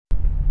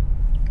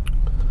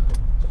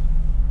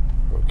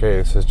Okay,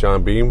 this is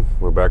John Beam.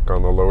 We're back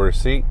on the lower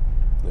seat,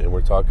 and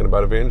we're talking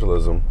about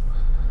evangelism.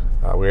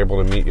 We were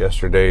able to meet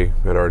yesterday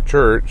at our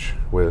church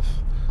with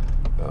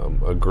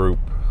a group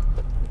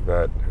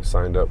that has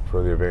signed up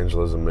for the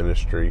evangelism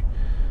ministry.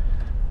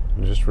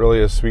 And just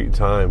really a sweet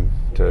time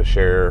to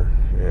share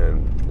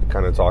and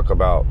kind of talk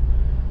about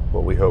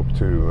what we hope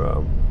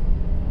to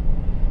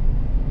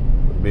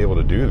be able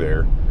to do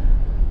there,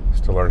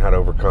 is to learn how to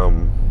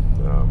overcome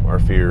our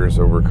fears,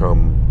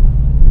 overcome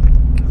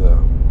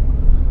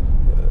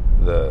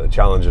the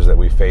challenges that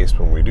we face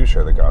when we do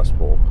share the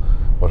gospel,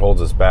 what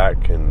holds us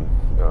back, and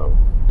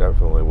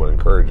definitely what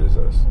encourages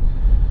us.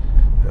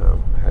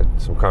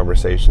 Had some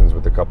conversations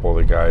with a couple of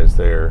the guys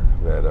there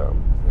that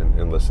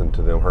and listened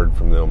to them, heard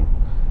from them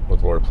what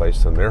the Lord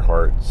placed in their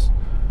hearts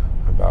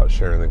about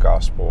sharing the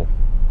gospel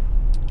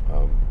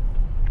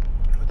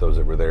with those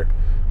that were there.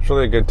 It was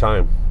really a good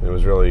time. It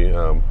was really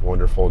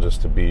wonderful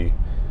just to be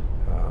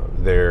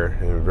there,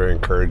 and very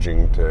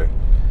encouraging to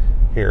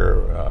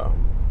hear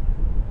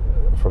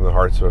from the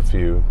hearts of a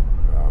few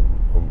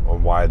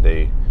on why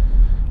they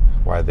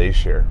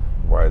share,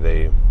 why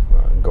they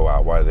go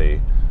out, why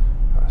they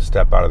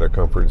step out of their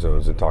comfort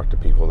zones and talk to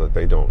people that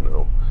they don't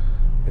know,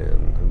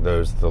 and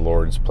those the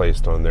Lord's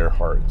placed on their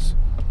hearts.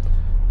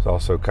 It's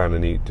also kind of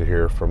neat to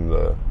hear from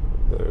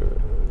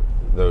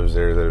those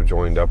there that have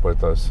joined up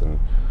with us, and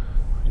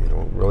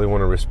really want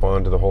to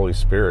respond to the Holy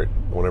Spirit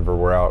whenever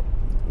we're out,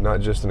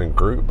 not just in a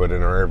group but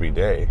in our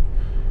everyday.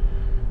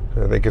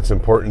 I think it's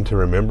important to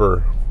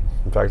remember.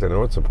 In fact, I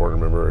know it's important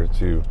to remember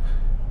to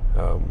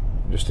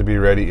just to be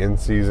ready in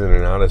season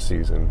and out of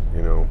season.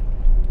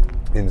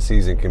 In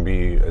season can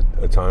be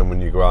a time when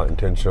you go out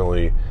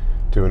intentionally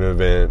to an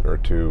event or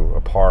to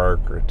a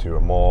park or to a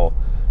mall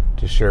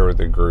to share with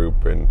a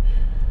group, and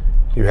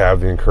you have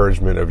the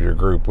encouragement of your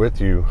group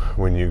with you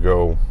when you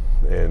go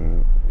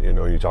and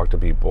you talk to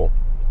people.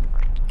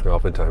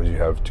 Oftentimes you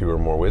have two or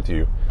more with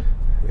you,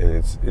 and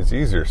it's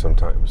easier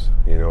sometimes.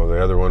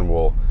 The other one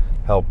will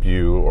help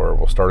you or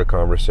will start a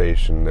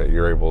conversation that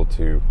you're able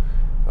to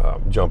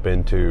jump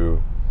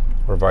into,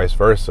 or vice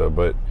versa.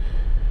 But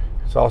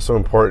it's also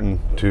important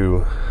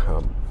to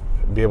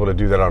be able to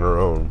do that on our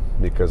own,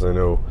 because I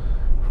know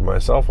for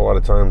myself, a lot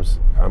of times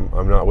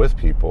I'm not with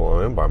people,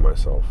 I'm by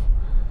myself.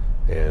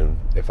 And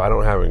if I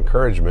don't have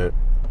encouragement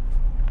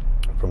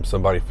from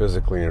somebody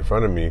physically in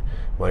front of me,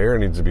 my ear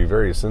needs to be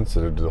very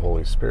sensitive to the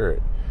Holy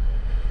Spirit.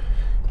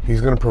 He's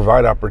going to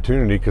provide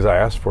opportunity, because I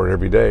ask for it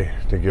every day,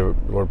 to give,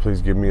 Lord,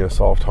 please give me a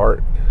soft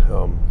heart,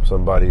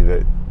 somebody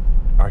that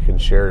I can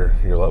share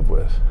your love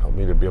with. Help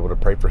me to be able to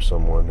pray for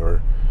someone,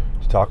 or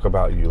to talk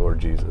about you, Lord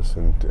Jesus,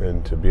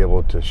 and to be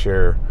able to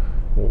share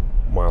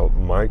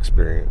my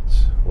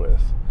experience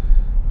with,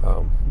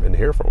 and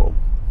hear from them.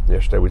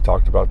 Yesterday we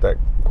talked about that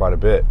quite a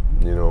bit.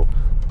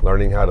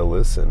 Learning how to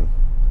listen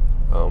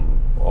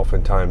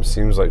oftentimes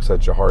seems like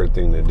such a hard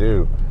thing to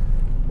do,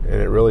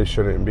 and it really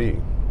shouldn't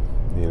be.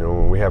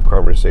 When we have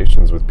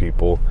conversations with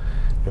people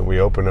and we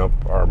open up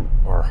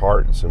our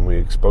hearts and we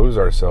expose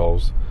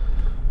ourselves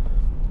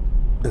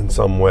in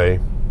some way,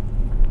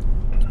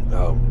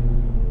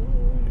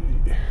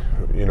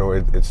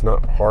 it's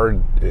not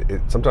hard.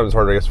 Sometimes it's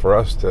hard, I guess, for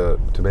us to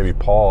maybe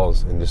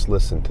pause and just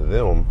listen to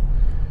them,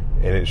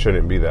 and it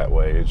shouldn't be that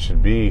way. It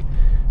should be,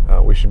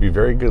 we should be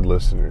very good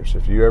listeners.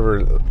 If you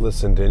ever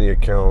listen to any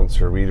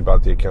accounts or read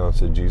about the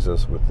accounts of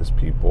Jesus with his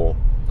people,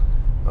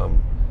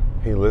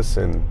 he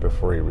listened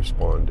before he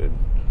responded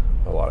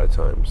a lot of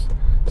times.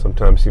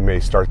 Sometimes he may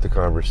start the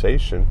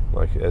conversation,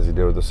 like as he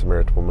did with the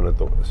Samaritan woman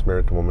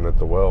at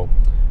the well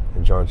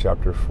in John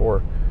chapter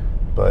 4,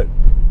 but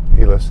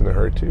he listened to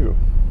her too.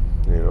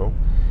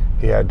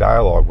 He had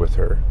dialogue with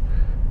her.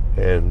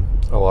 And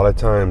a lot of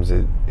times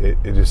it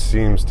just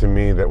seems to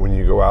me that when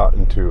you go out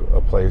into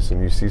a place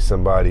and you see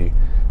somebody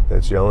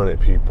that's yelling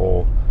at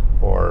people,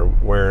 or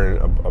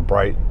wearing a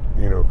bright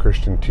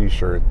Christian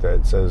t-shirt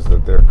that says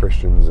that they're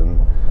Christians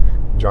and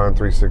John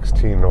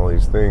 3:16 and all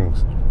these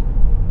things,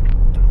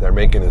 they're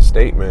making a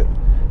statement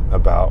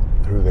about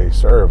who they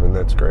serve, and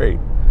that's great.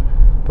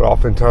 But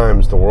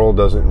oftentimes the world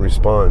doesn't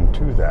respond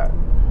to that.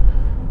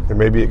 There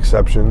may be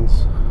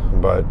exceptions,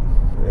 but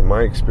in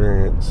my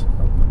experience,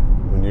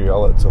 when you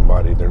yell at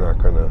somebody, they're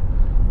not going to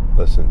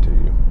listen to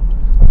you,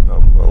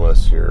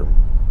 unless you're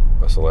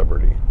a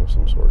celebrity of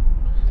some sort.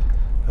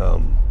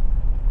 And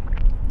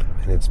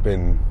it's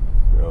been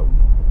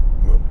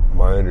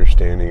my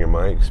understanding and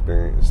my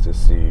experience to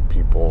see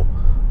people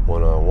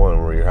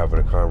one-on-one, where you're having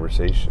a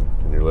conversation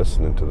and you're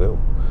listening to them.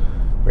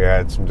 We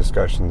had some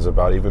discussions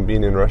about even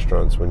being in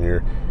restaurants when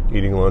you're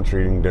eating lunch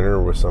or eating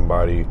dinner with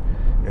somebody,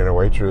 and a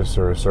waitress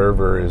or a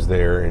server is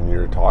there, and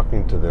you're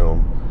talking to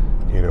them,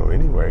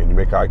 anyway, and you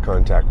make eye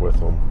contact with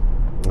them.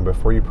 And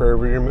before you pray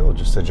over your meal,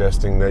 just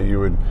suggesting that you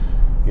would,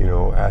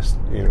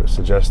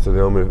 suggest to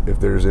them if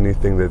there's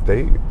anything that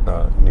they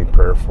need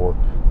prayer for,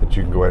 that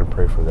you can go ahead and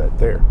pray for that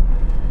there.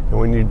 And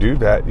when you do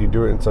that, you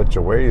do it in such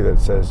a way that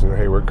says,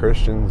 hey, we're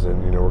Christians,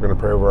 and we're going to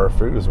pray over our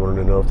food. Just wanting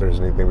to know if there's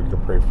anything we can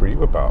pray for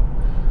you about.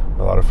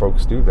 A lot of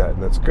folks do that,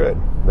 and that's good.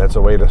 That's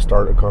a way to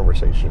start a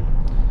conversation.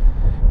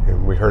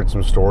 And we heard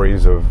some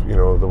stories of,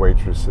 the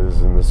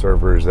waitresses and the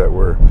servers that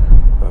were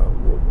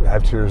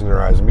have tears in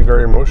their eyes and be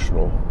very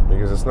emotional,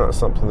 because it's not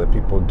something that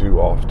people do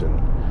often.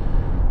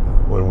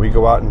 When we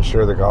go out and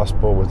share the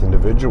gospel with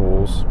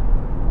individuals,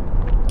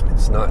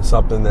 it's not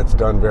something that's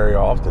done very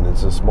often.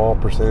 It's a small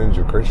percentage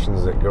of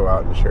Christians that go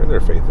out and share their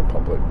faith in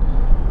public.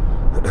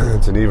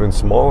 It's an even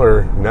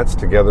smaller, and that's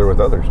together with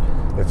others,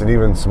 it's an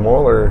even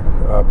smaller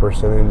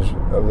percentage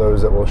of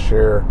those that will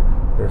share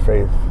their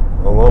faith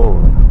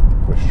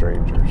alone with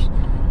strangers.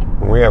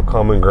 When we have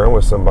common ground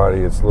with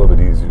somebody, it's a little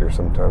bit easier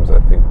sometimes, I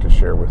think, to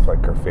share with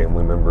like our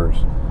family members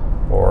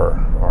or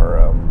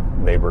our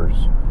neighbors,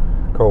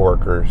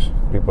 co-workers,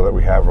 people that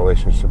we have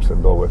relationships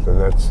that build with, and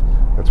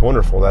that's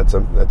wonderful. That's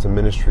a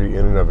ministry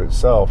in and of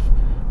itself,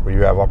 where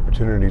you have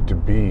opportunity to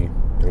be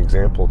an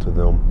example to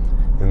them,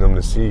 and them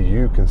to see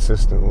you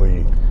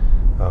consistently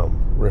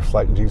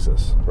reflect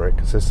Jesus, right?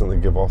 Consistently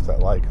give off that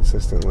light,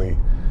 consistently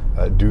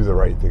do the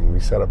right thing, be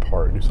set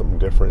apart, do something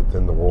different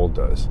than the world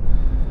does.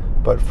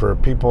 But for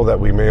people that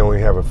we may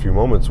only have a few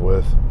moments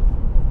with,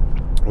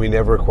 we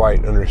never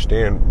quite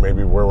understand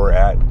maybe where we're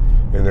at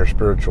in their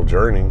spiritual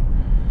journey.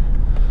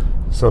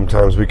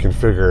 Sometimes we can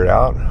figure it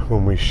out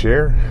when we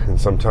share,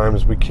 and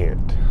sometimes we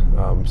can't.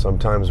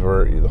 Sometimes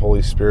we're the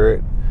Holy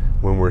Spirit,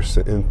 when we're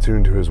in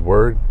tune to His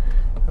Word,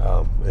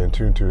 and in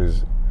tune to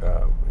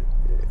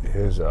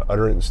His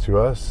utterance to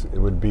us, it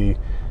would be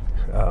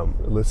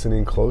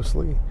listening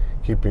closely,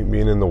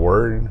 being in the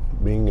Word,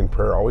 being in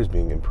prayer, always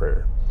being in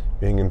prayer,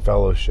 being in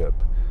fellowship,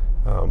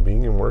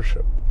 being in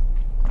worship.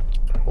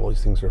 All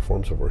these things are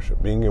forms of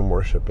worship. Being in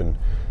worship and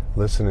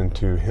listening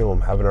to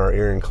Him, having our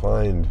ear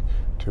inclined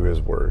to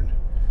His Word,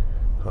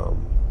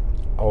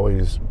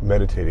 always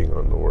meditating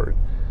on the Word.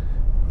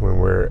 When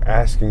we're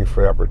asking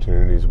for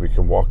opportunities, we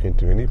can walk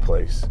into any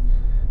place,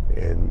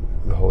 and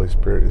the Holy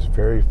Spirit is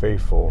very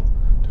faithful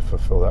to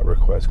fulfill that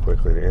request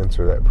quickly, to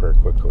answer that prayer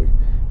quickly,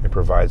 and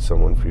provide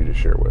someone for you to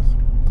share with.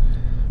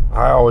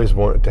 I always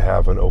want to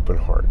have an open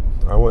heart.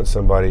 I want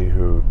somebody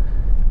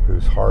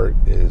whose heart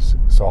is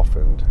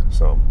softened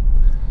some.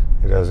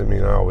 It doesn't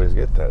mean I always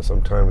get that.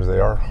 Sometimes they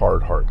are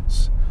hard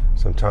hearts.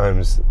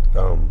 Sometimes,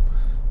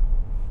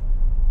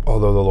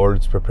 although the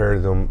Lord's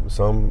prepared them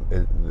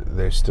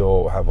they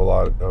still have a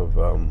lot of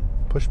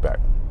pushback.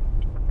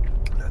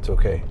 That's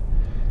okay.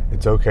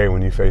 It's okay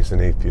when you face an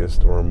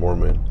atheist or a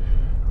Mormon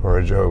or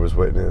a Jehovah's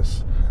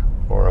Witness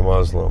or a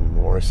Muslim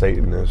or a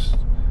Satanist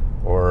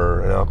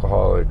or an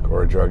alcoholic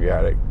or a drug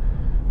addict.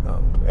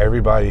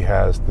 Everybody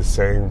has the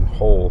same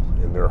hole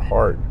in their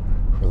heart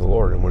for the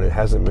Lord, and when it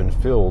hasn't been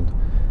filled,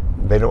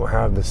 they don't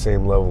have the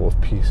same level of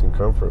peace and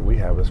comfort we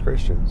have as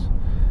Christians.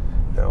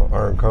 Now,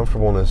 our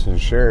uncomfortableness in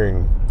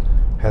sharing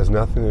has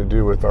nothing to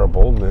do with our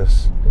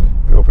boldness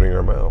in opening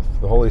our mouth.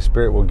 The Holy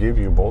Spirit will give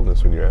you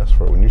boldness when you ask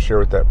for it. When you share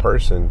with that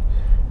person,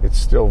 it's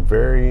still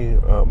very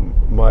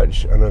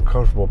much an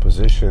uncomfortable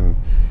position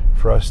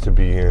for us to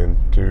be in,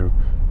 to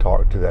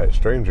talk to that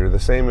stranger, the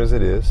same as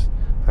it is,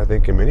 I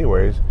think, in many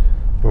ways,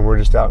 when we're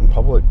just out in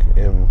public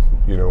and,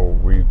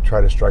 we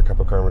try to strike up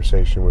a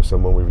conversation with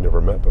someone we've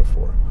never met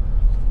before.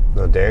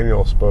 Now,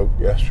 Daniel spoke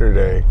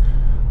yesterday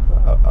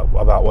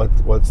about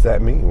what's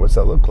that mean? What's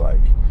that look like?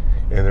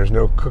 And there's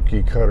no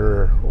cookie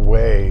cutter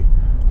way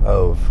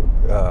of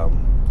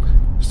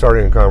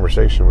starting a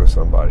conversation with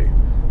somebody,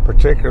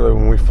 particularly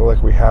when we feel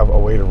like we have a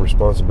weight of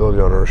responsibility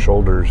on our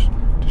shoulders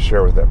to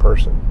share with that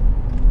person.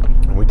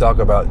 When we talk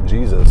about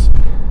Jesus,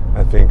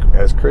 I think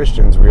as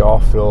Christians, we all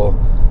feel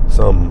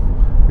some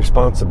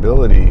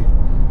responsibility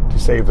to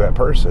save that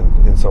person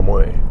in some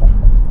way.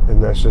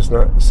 And that's just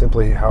not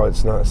simply how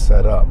it's not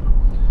set up.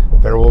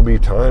 There will be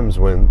times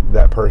when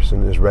that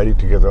person is ready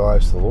to give their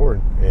lives to the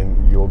Lord,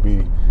 and you'll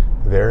be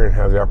there and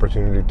have the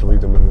opportunity to lead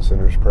them in the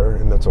sinner's prayer,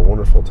 and that's a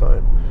wonderful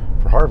time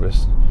for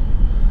harvest.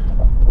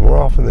 More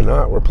often than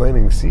not, we're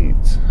planting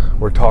seeds.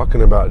 We're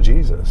talking about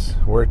Jesus.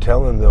 We're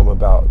telling them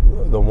about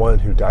the one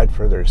who died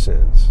for their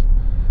sins.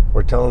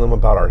 We're telling them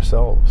about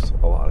ourselves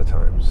a lot of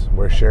times.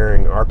 We're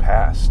sharing our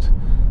past.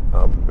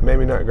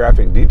 Maybe not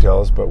graphic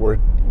details, but we're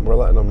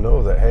letting them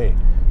know that, hey,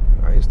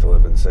 I used to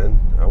live in sin.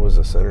 I was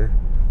a sinner.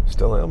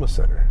 Still am a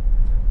sinner.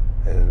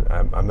 And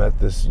I met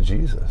this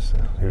Jesus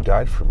who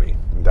died for me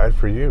and died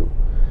for you.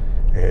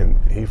 And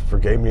He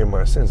forgave me of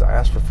my sins. I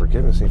asked for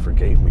forgiveness. He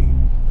forgave me.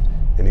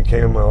 And He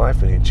came in my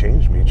life and He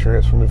changed me. He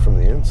transformed me from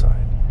the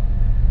inside.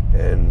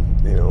 And,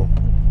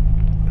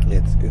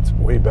 it's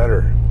way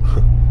better.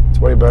 It's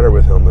way better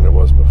with Him than it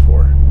was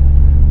before.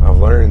 I've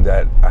learned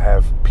that I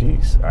have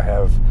peace. I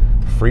have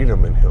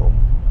freedom in Him.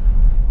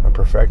 I'm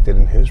perfected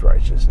in His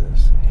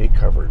righteousness. He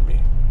covered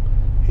me.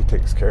 He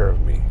takes care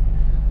of me.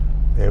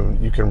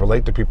 And you can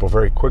relate to people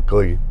very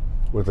quickly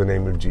with the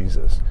name of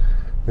Jesus.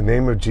 The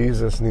name of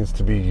Jesus needs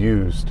to be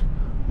used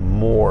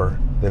more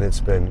than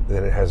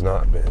it has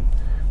not been.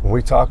 When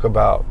we talk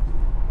about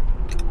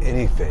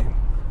anything,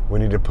 we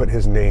need to put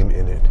His name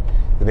in it.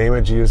 The name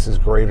of Jesus is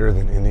greater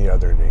than any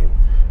other name.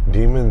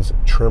 Demons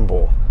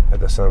tremble at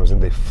the sound of His name.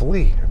 They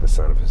flee at the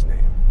sound of His name.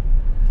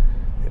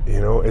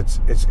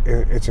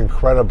 It's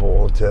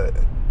incredible to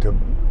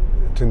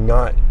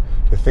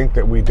to think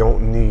that we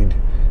don't need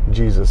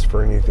Jesus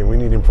for anything. We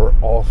need him for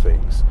all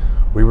things.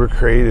 We were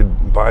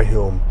created by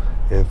him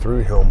and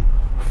through him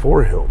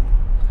for him.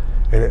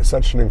 And it's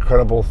such an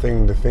incredible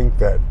thing to think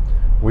that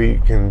we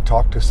can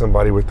talk to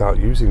somebody without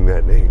using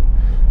that name.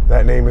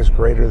 That name is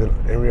greater than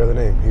every other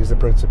name. He's the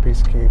Prince of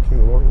Peace, King of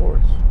Kings, Lord of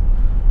Lords.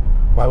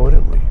 Why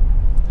wouldn't we?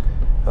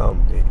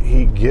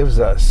 He gives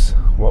us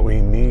what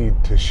we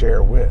need to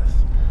share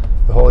with.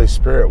 The Holy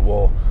Spirit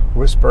will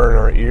whisper in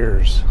our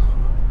ears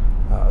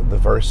the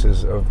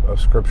verses of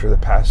Scripture, the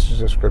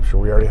passages of Scripture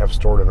we already have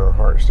stored in our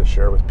hearts to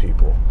share with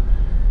people.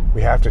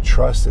 We have to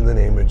trust in the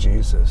name of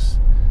Jesus,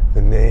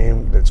 the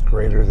name that's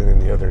greater than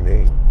any other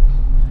name.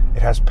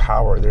 It has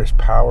power. There's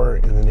power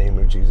in the name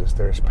of Jesus.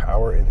 There's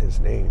power in his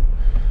name.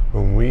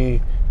 When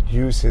we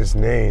use his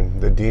name,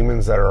 the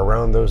demons that are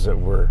around those that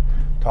we're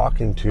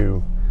talking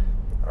to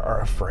are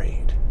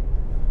afraid.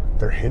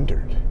 They're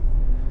hindered.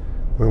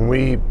 When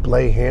we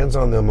lay hands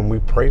on them and we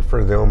pray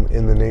for them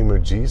in the name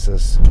of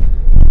Jesus,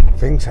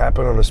 things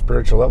happen on a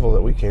spiritual level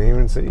that we can't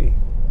even see.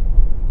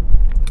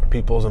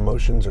 People's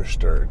emotions are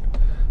stirred.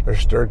 They're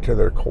stirred to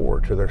their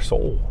core, to their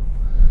soul.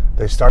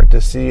 They start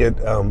to see it,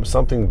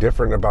 something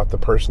different about the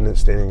person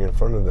that's standing in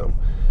front of them.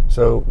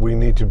 So we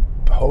need to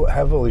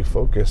heavily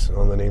focus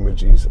on the name of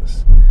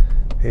Jesus.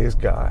 He is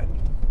God.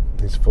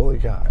 He's fully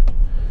God.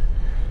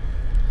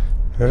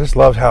 I just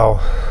loved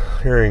how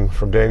hearing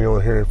from Daniel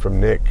and hearing from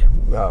Nick.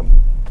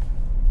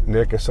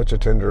 Nick is such a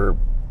tender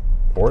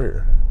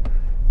warrior.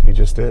 He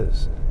just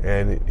is.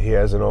 And he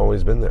hasn't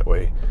always been that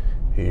way.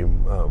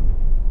 I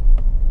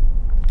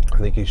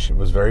think he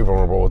was very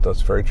vulnerable with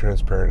us, very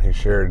transparent. He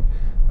shared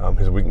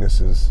his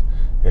weaknesses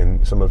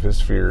and some of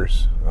his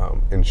fears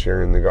in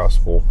sharing the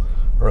gospel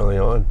early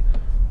on.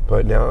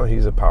 But now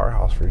he's a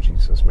powerhouse for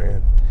Jesus,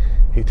 man.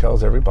 He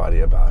tells everybody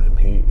about him.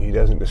 He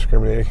doesn't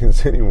discriminate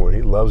against anyone.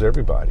 He loves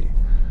everybody.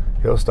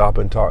 He'll stop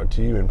and talk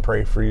to you and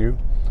pray for you.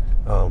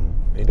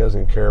 He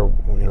doesn't care,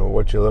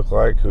 what you look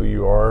like, who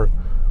you are,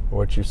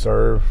 what you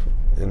serve,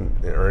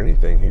 or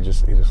anything. He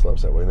just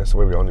loves that way, and that's the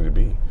way we all need to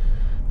be.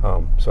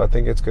 So I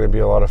think it's going to be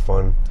a lot of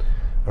fun.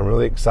 I'm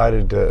really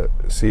excited to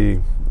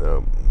see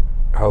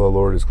how the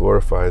Lord is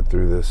glorified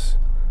through this.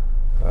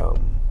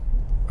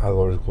 How the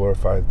Lord is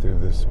glorified through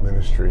this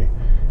ministry,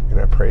 and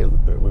I pray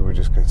that we would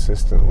just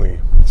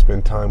consistently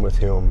spend time with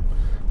Him,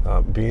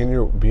 be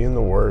in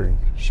the Word,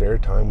 share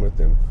time with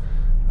Him,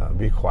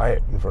 be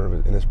quiet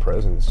in His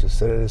presence, just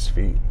sit at His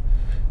feet,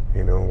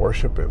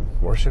 worship Him,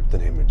 worship the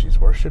name of Jesus,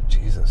 worship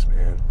Jesus,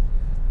 man.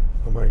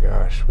 Oh my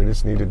gosh, we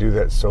just need to do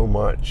that so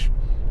much,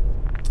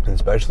 and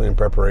especially in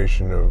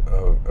preparation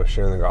of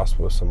sharing the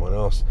gospel with someone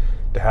else,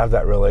 to have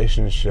that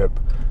relationship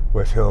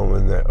with Him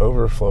and that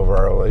overflow of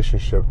our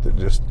relationship that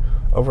just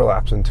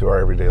overlaps into our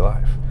everyday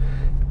life.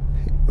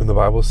 When the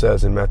Bible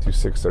says in Matthew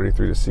 6:33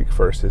 to seek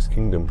first His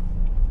kingdom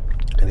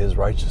and His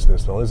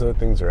righteousness, and all these other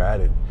things are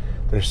added,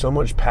 there's so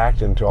much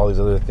packed into all these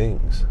other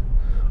things.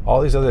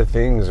 All these other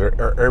things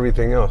are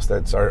everything else.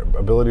 That's our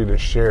ability to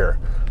share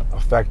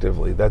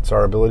effectively. That's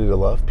our ability to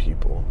love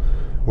people.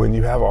 When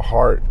you have a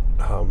heart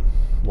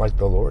like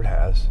the Lord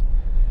has,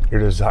 your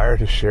desire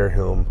to share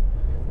Him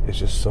is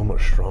just so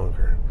much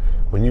stronger.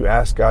 When you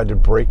ask God to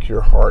break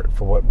your heart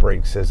for what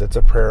breaks His, that's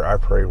a prayer I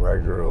pray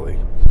regularly.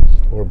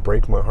 Lord,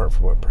 break my heart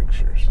for what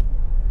breaks yours.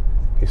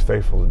 He's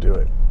faithful to do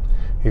it.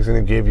 He's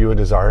going to give you a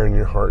desire in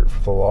your heart for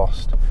the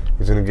lost.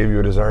 He's going to give you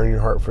a desire in your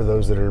heart for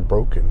those that are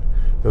broken,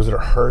 those that are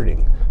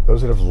hurting,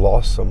 those that have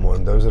lost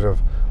someone, those that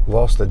have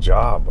lost a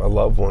job, a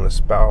loved one, a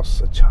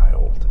spouse, a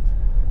child,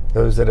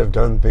 those that have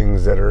done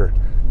things that are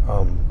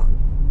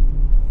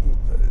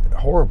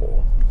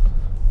horrible.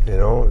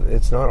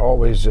 It's not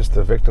always just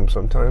the victim.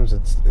 Sometimes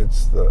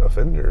it's the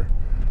offender.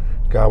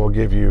 God will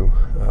give you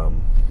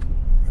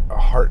a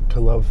heart to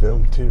love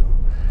them too,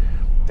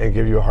 and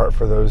give you a heart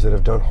for those that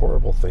have done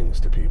horrible things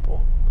to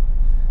people.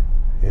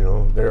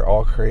 They're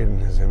all created in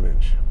His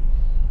image.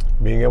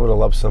 Being able to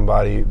love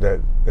somebody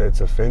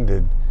that's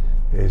offended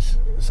is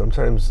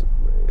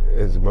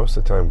most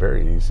of the time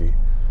very easy.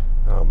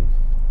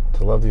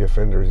 To love the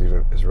offender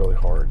is really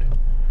hard.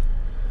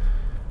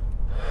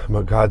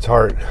 But God's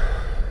heart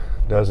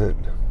is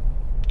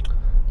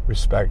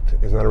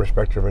not a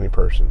respecter of any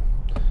person.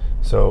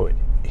 So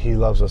He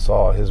loves us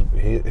all. His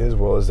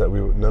will is that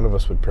none of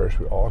us would perish.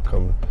 We all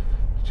come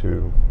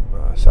to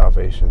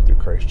salvation through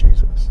Christ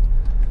Jesus.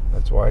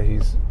 That's why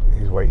He's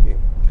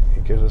waiting.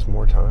 He gives us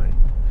more time.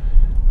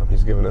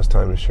 He's given us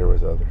time to share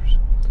with others.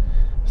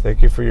 So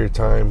thank you for your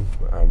time.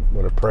 I'm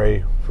going to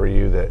pray for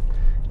you that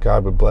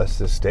God would bless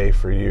this day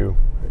for you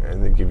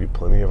and then give you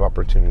plenty of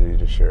opportunity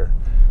to share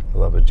the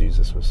love of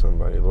Jesus with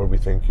somebody. Lord, we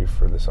thank you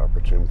for this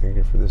opportunity. Thank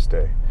you for this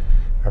day.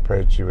 I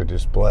pray that you would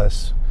just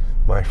bless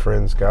my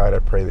friends, God. I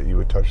pray that you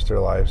would touch their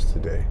lives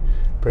today.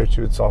 I pray that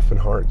you would soften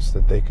hearts,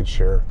 that they could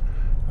share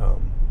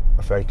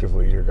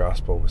effectively your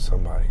gospel with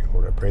somebody.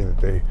 Lord, I pray that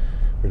they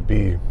would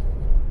be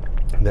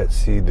that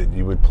seed that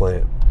you would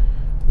plant,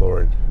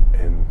 Lord,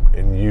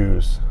 and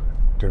use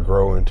to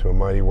grow into a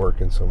mighty work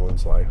in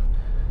someone's life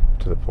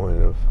to the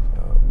point of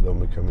them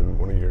becoming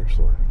one of yours,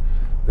 Lord.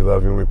 We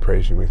love you and we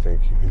praise you and we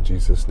thank you. In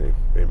Jesus' name,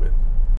 amen.